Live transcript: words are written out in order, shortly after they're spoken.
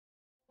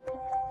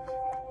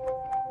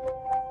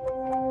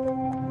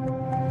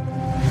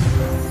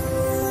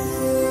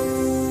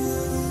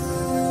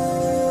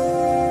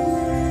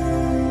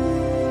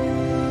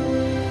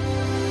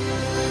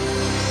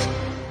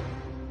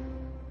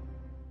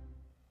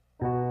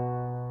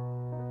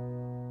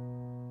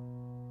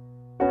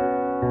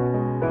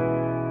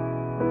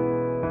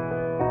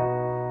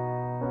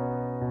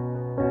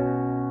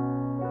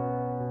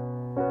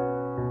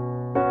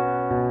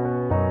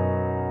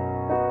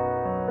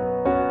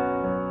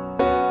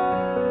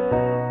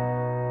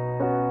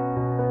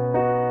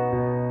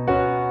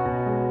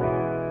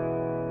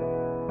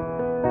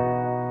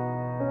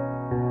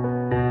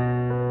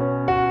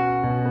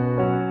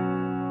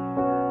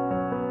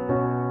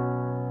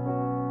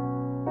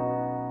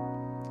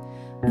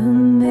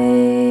Amazing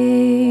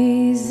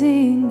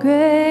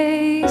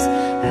grace,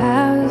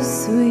 how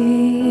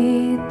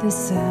sweet the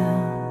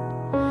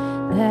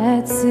sound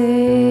that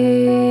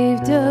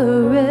saved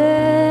a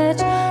wretch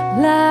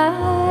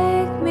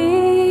like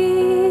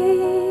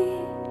me.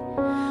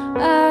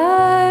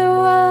 I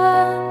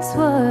once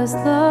was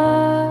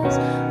lost,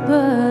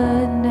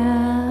 but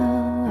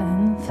now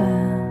I'm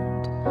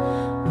found.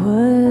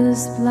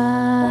 Was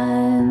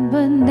blind,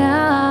 but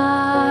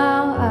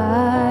now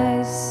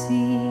I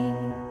see.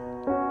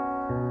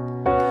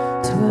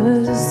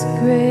 'Twas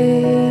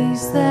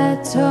grace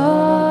that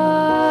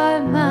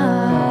taught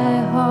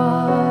my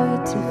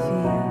heart to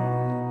fear,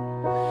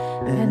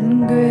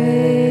 and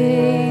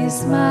grace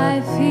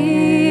my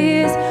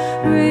fears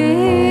relieved.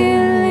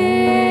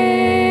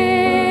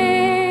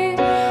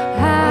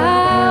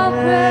 How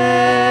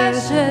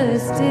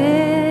precious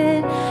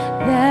did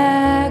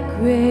that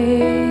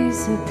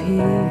grace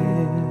appear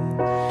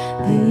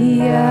the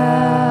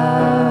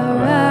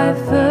hour I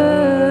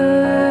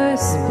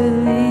first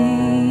believed.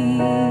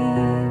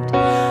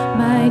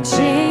 My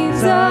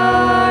chains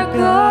are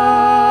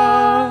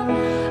gone,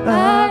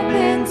 I've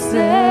been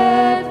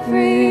set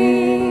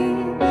free.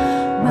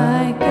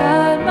 My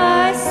God,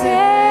 my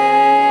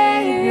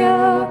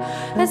Savior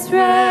has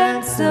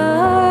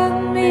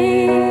ransomed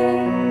me.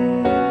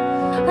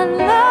 And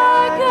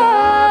like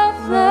a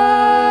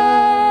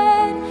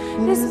flood,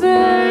 His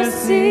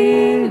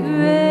mercy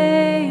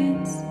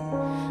reigns,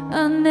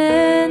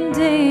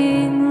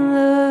 unending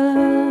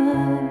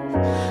love,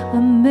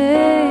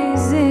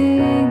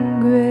 amazing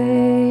grace.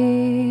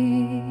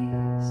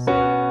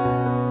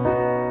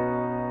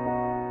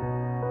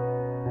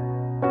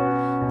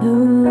 The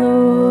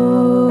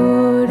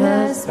Lord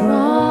has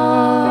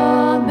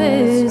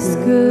promised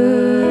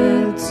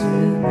good to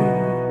me.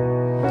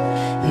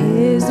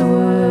 His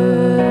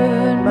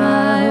word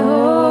my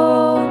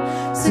hope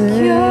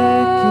secures.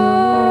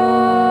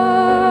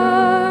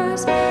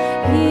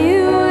 He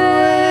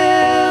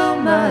will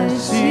my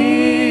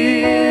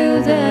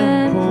shield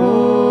and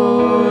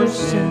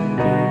portion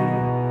be,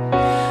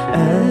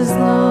 as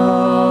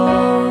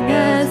long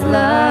as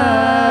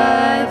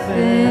life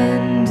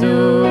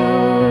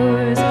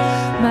endures.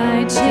 My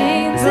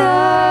chains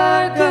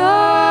are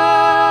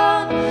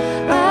gone,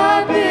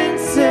 I've been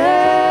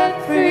set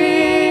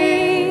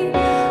free.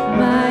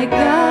 My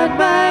God,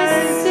 my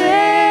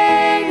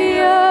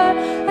Savior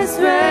has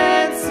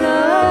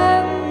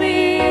ransomed me.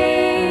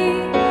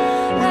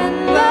 And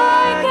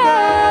like a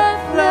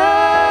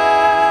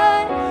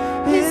flood,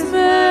 His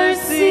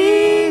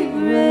mercy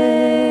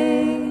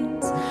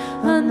reigns,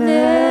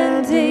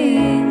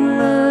 unending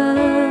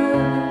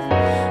love,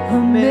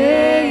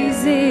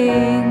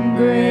 amazing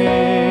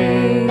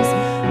grace.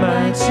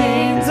 My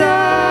chains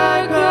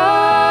are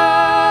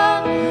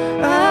gone,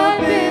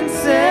 I've been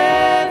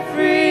set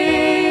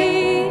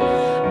free.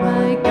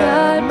 My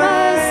God,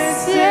 my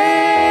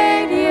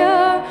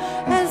Savior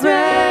has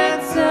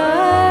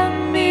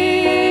ransomed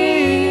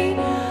me.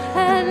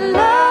 And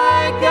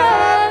like a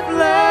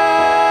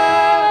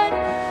flood,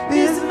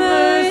 His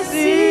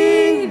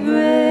mercy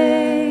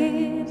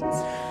reigns,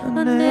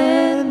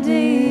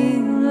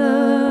 unending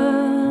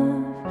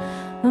love,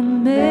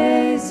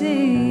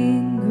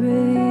 amazing grace.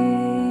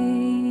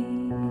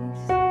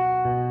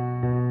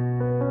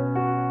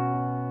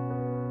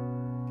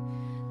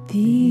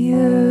 The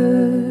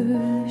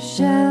earth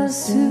shall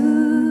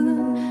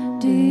soon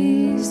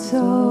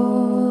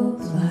dissolve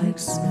like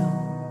snow.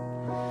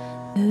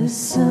 The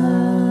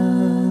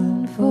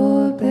sun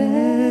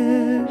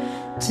forbear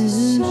to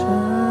shine,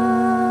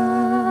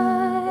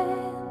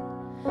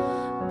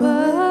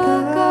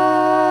 but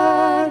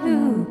God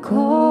who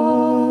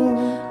called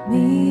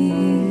me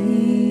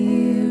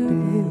here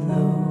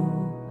below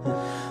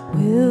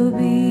will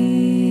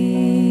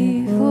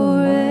be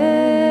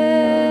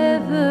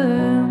forever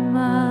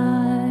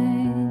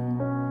mine,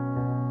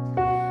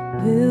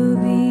 will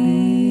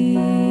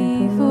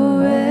be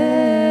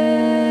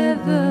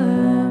forever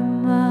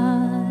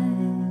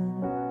mine.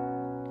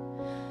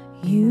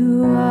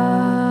 You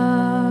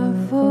are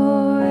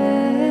forever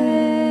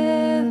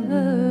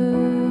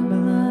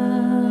mine.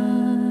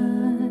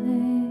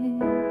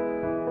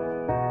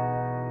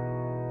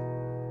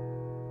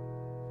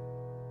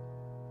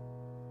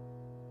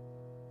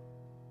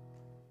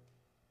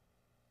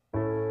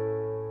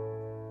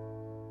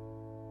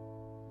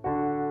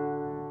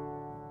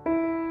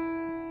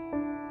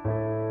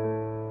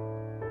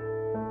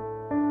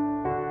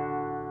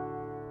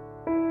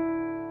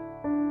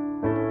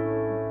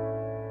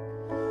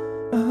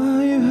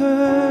 Are you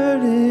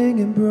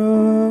hurting and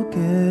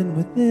broken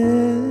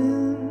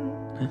within?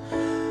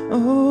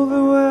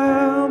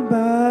 Overwhelmed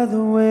by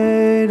the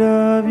weight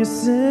of your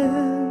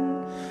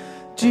sin?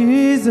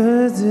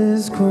 Jesus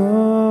is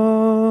calling.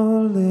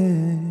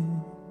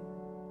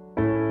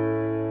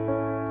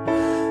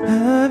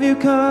 Have you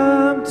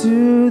come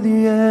to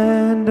the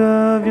end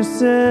of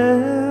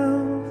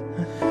yourself?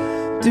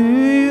 Do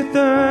you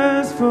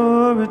thirst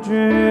for a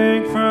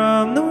drink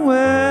from the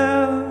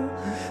well?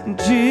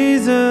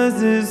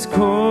 Jesus is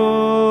calling.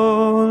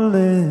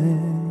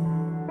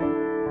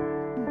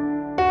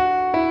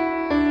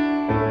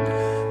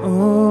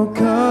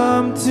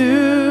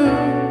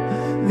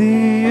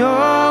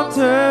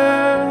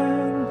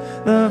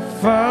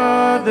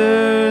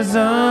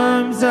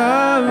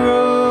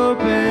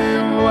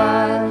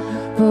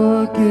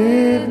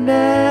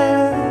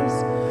 forgiveness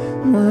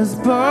was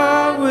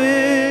bought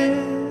with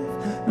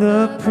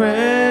the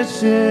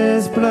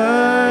precious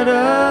blood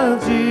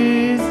of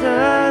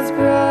Jesus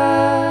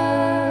Christ.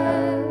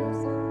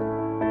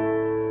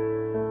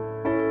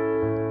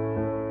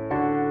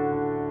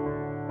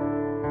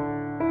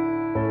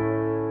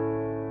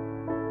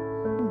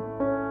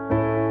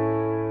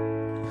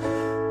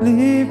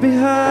 Leave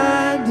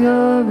behind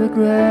your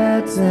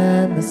regrets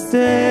and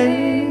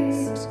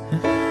mistakes.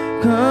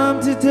 Come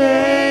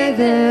today,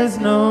 there's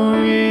no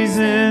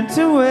reason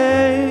to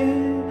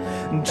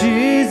wait.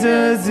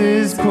 Jesus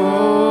is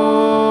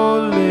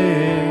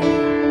calling.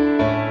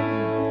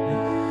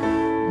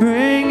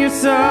 Bring your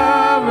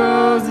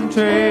sorrows and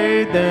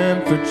trade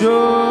them for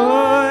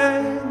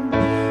joy.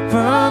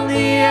 From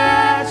the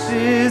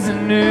ashes a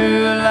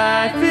new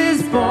life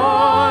is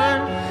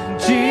born.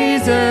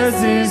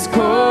 Jesus is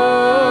calling.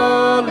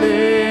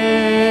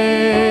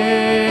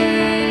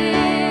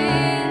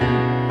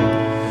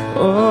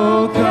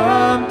 Oh,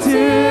 come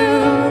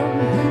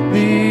to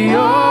the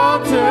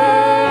altar.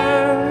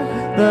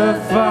 The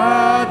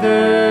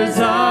Father's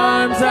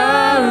arms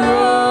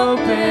are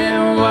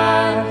open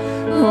wide.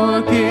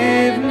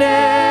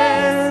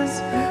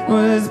 Forgiveness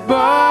was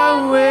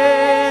bought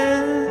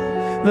with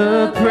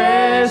the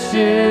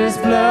precious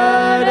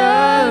blood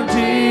of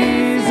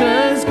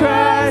Jesus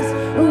Christ.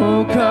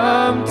 Oh,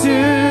 come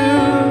to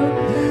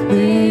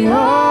the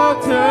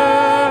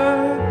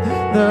altar.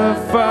 The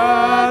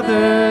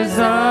Father's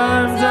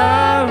arms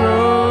are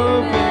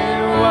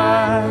open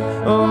wide.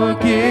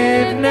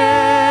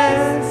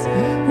 Forgiveness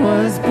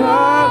was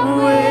bought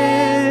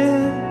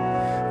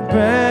with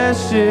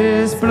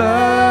precious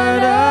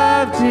blood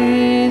of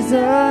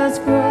Jesus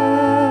Christ.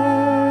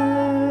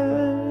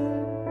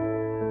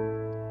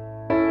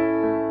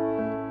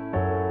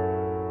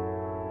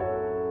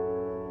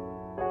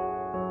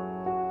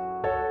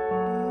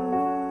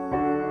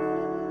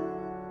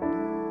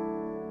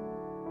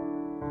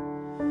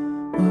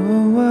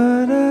 Oh,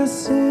 what a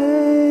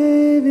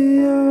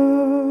Savior.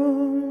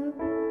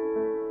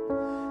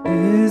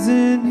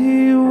 Isn't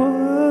He wonderful?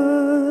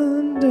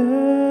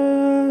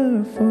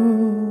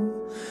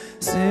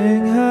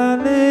 Sing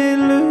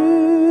hallelujah,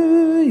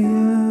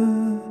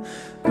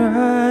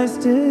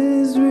 Christ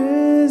is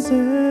risen.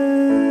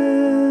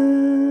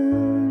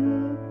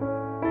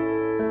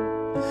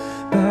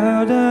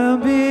 Bow down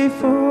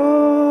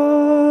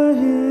before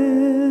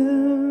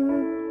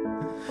Him,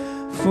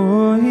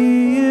 for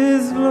He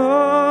is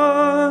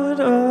Lord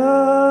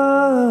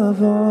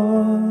of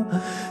all.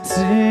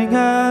 Sing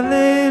hallelujah,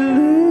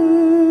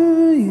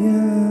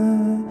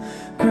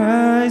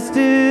 Christ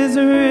is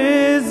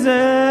risen.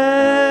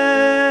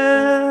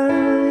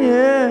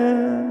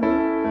 Yeah.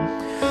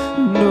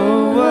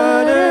 No,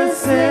 what a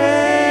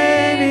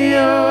Savior.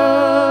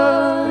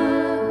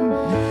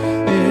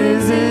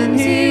 Isn't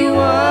He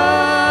wonderful?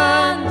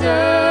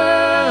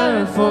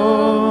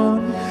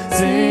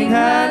 Sing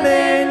hallelujah,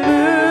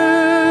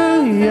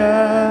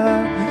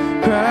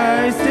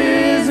 Christ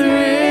is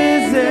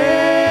risen.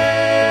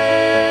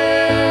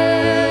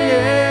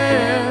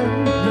 Yeah.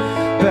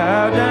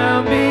 Bow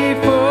down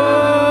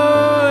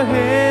before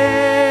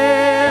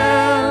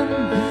Him,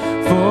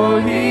 for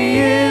He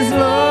is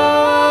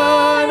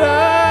Lord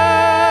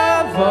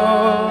of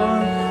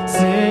all.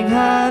 Sing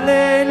hallelujah,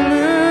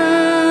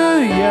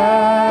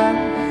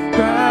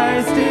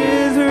 Christ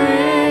is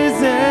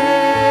risen.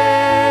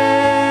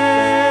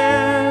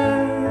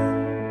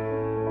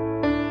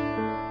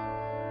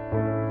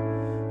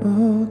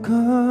 Oh,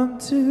 come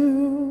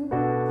to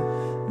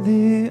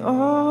the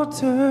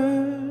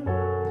altar.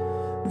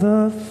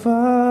 The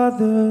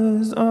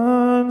Father's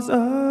arms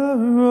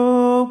are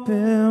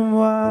open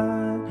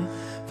wide.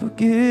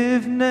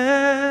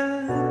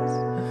 Forgiveness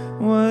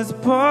was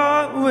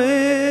bought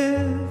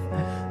with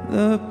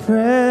the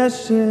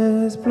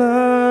precious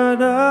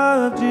blood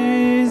of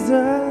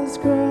Jesus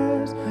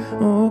Christ.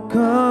 Oh,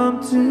 come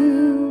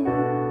to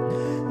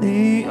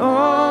the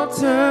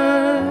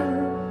altar.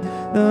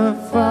 The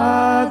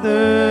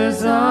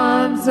Father's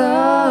arms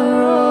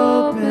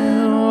are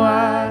open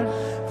wide.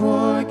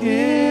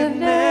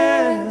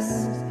 Forgiveness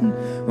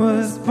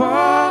was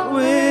bought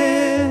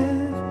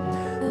with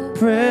the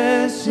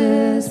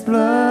precious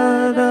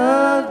blood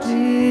of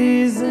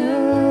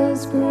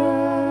Jesus Christ.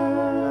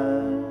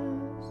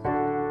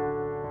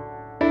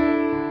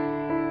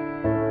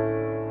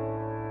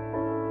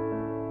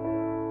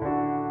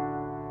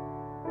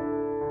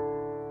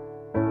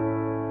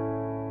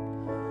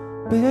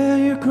 Bear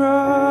your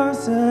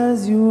cross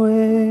as you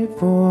wait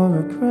for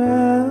a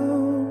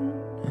crown.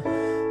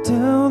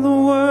 Tell the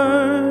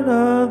word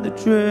of the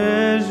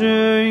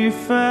treasure you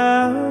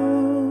found.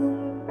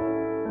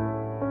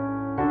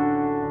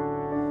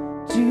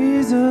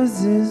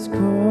 Jesus is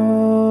calling.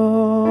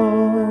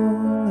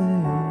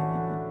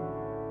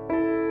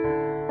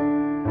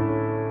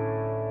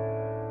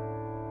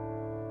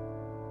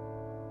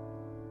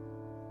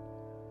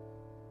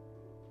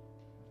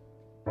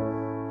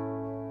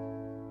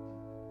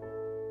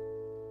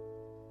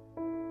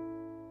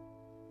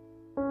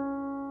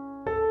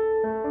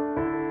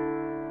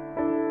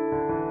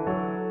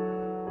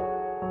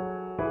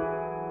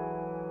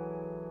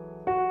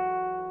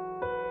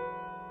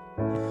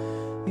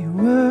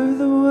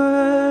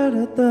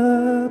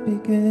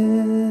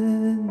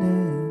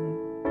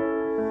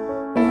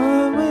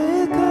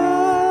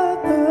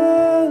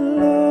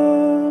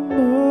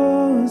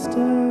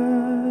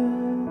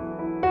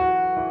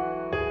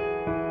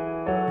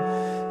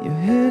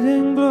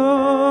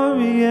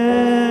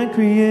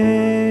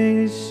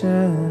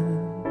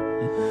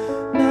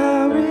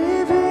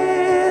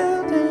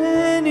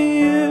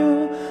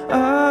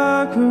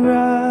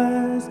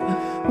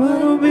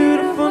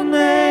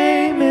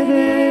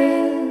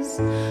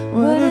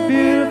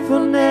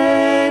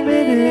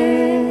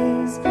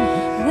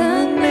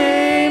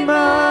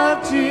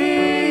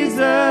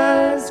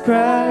 Jesus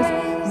Christ,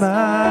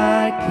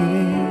 my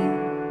King.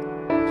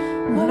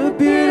 What a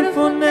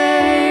beautiful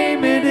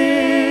name it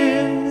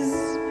is.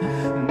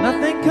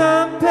 Nothing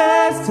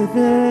compares to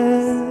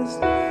this.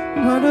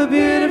 What a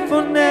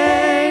beautiful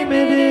name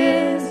it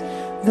is.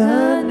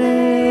 The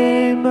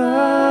name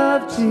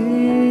of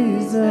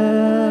Jesus.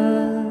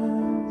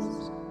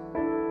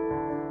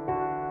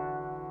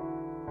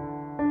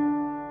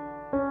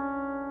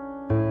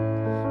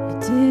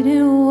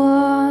 Didn't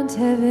want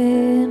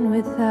heaven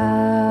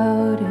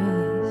without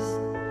us,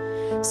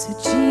 so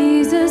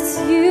Jesus,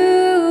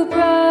 you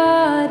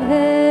brought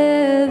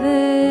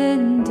heaven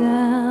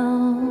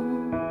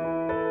down.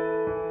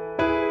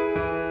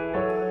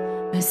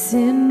 My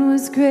sin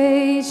was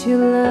great, your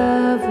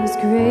love was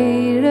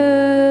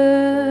greater.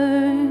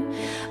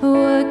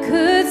 What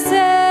could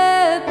separate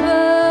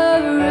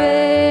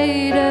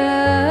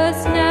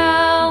us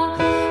now?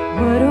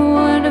 What a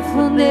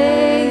wonderful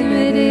name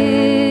it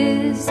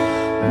is.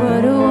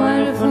 What a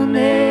wonderful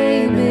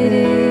name it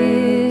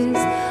is.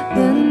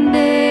 The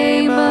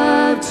name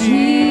of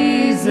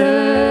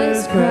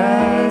Jesus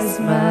Christ,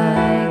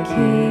 my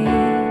King.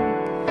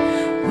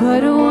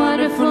 What a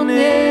wonderful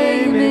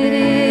name it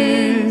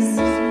is.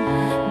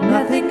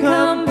 Nothing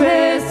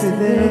compares to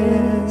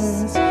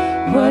this.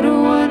 What a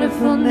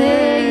wonderful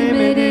name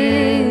it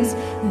is.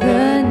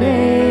 The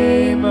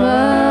name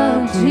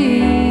of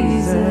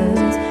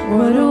Jesus.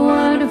 What a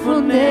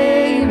wonderful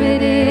name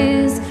it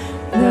is.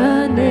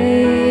 The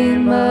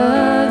name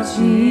of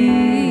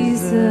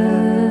Jesus.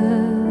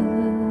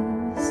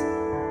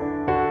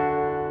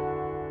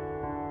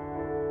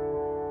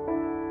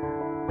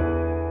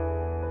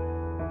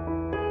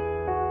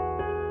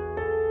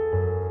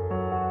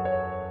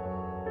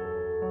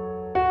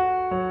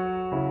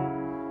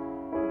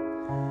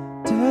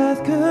 Death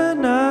could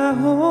not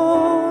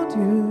hold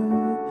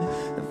you,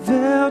 the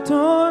veil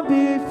torn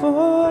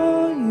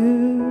before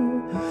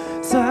you,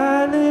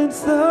 silence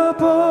the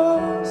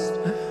boast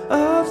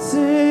of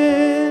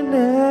sin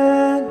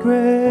and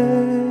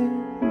grave.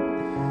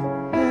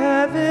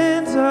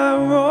 Heavens are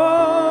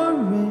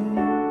roaring,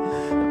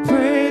 the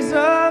praise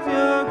of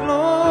your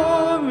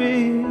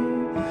glory,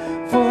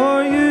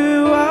 for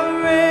you are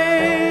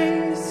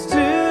raised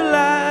to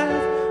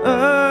life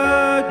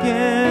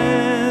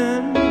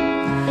again.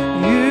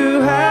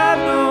 You have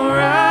no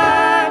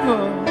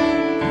rival,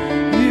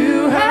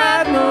 you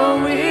have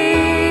no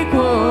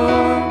equal,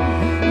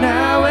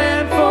 now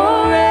and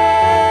forever,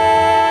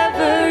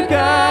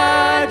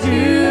 God,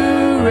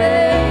 you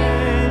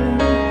reign.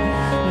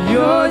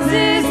 Yours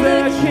is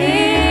the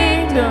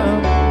kingdom,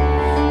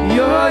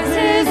 yours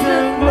is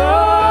the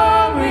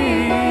glory,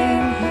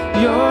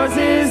 yours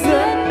is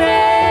the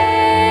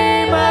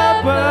name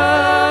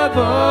above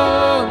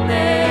all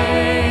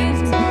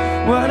names.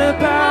 What a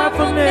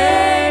powerful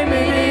name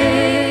it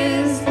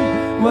is.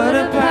 What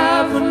a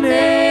powerful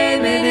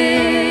name it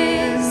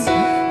is.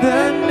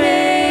 The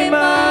name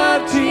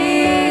of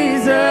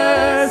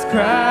Jesus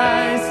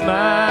Christ,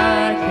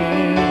 my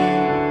King.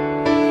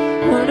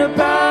 What a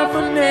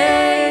powerful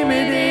name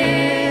it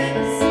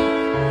is.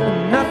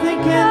 Nothing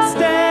can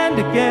stand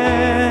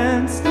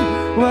against.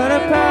 What a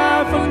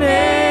powerful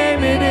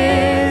name it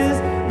is.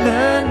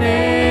 The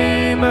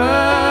name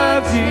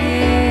of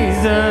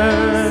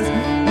Jesus.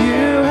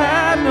 You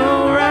have no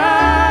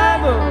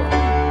rival,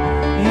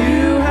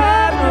 you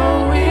have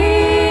no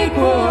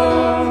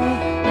equal,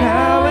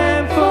 now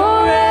and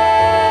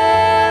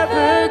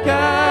forever,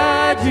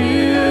 God,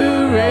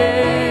 you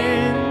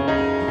reign.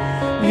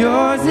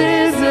 Yours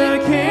is the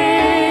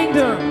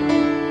kingdom,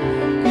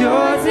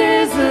 yours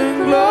is the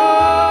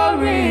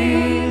glory,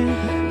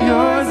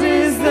 yours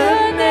is the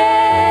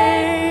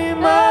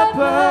name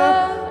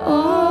above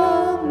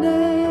all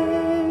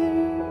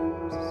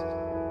names.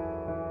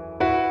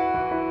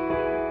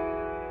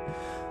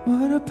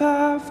 What a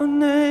powerful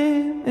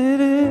name it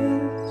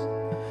is.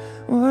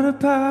 What a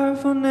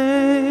powerful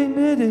name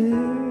it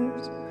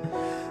is.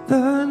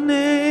 The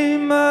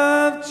name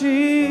of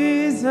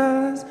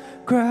Jesus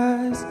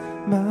Christ,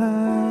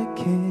 my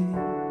King.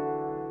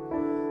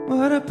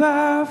 What a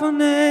powerful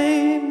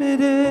name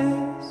it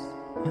is.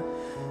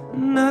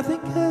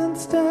 Nothing can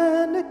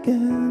stand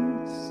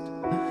against.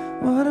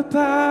 What a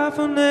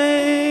powerful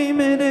name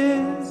it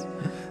is.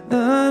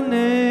 The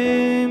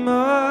name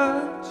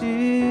of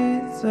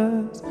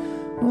Jesus.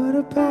 What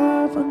a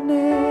powerful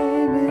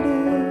name it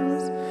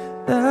is.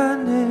 The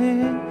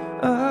name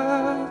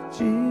of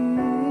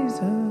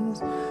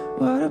Jesus.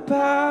 What a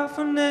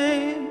powerful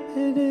name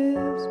it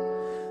is.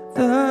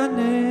 The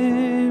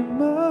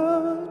name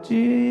of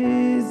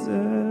Jesus.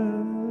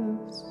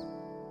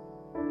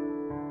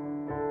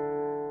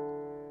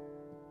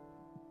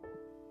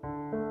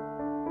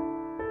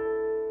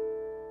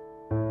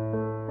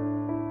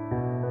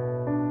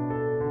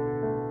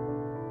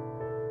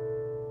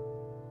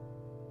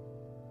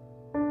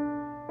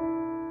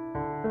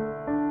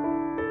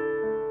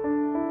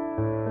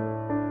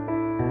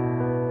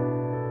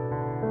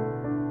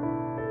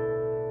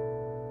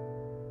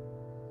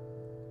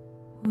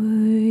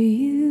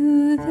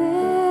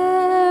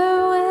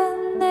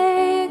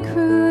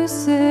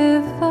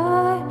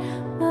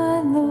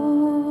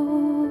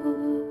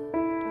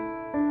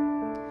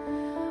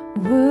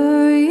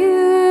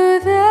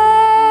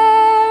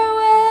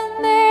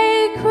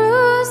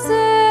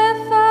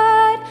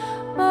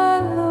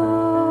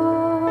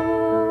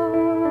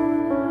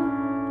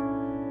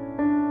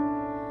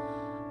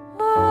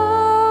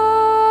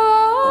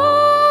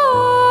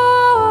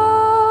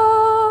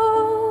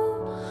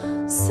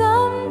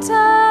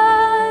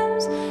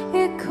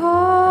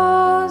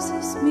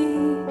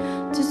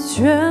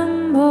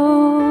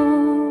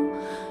 tremble,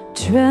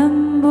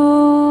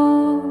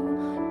 tremble,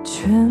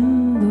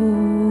 tremble.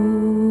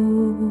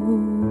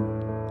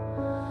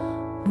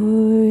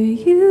 Were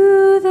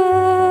you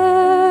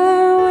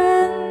there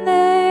when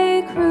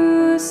they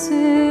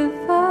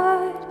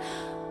crucified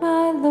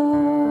my Lord?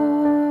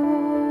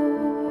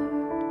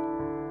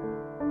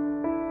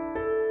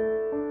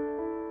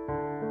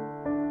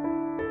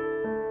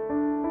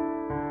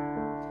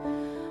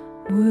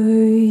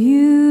 Were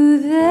you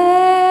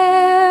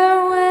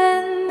there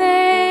when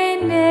they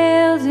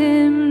nailed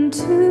him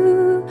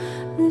to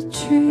the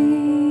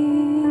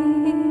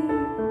tree?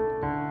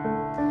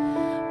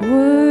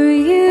 Were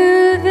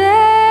you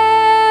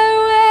there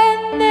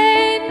when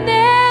they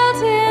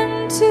nailed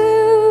him to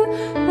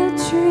the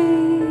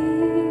tree?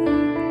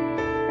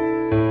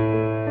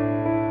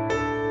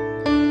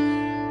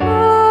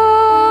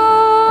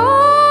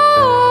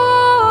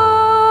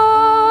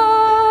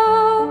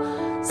 Oh,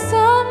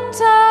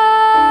 sometimes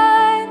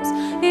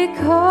it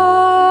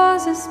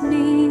causes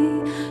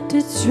me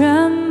to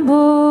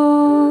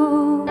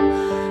tremble,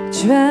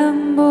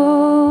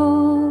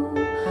 tremble,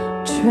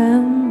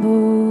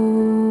 tremble.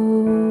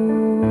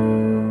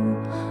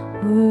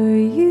 Were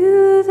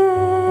you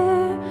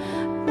there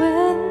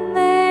when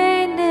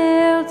they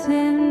nailed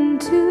him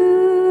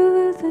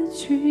to the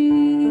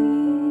tree?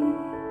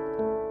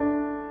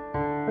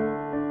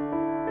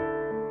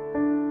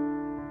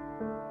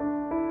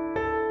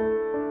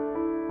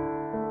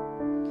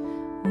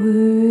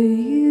 Were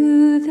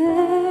you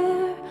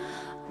there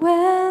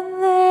when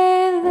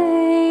they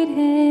laid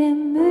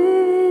him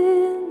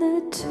in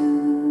the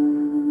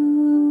tomb?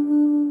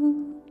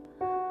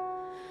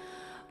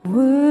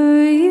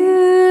 Were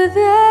you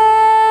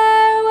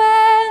there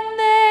when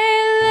they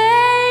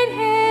laid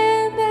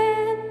him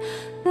in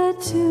the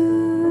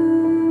tomb?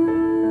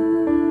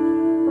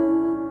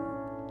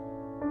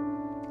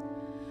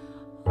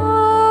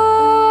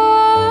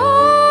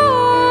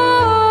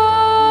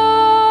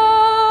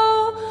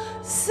 Oh,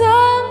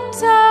 sometimes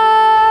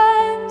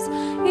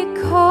it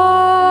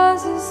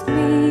causes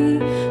me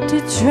to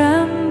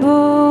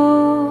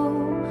tremble,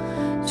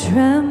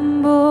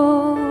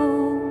 tremble,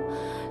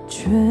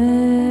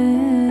 tremble.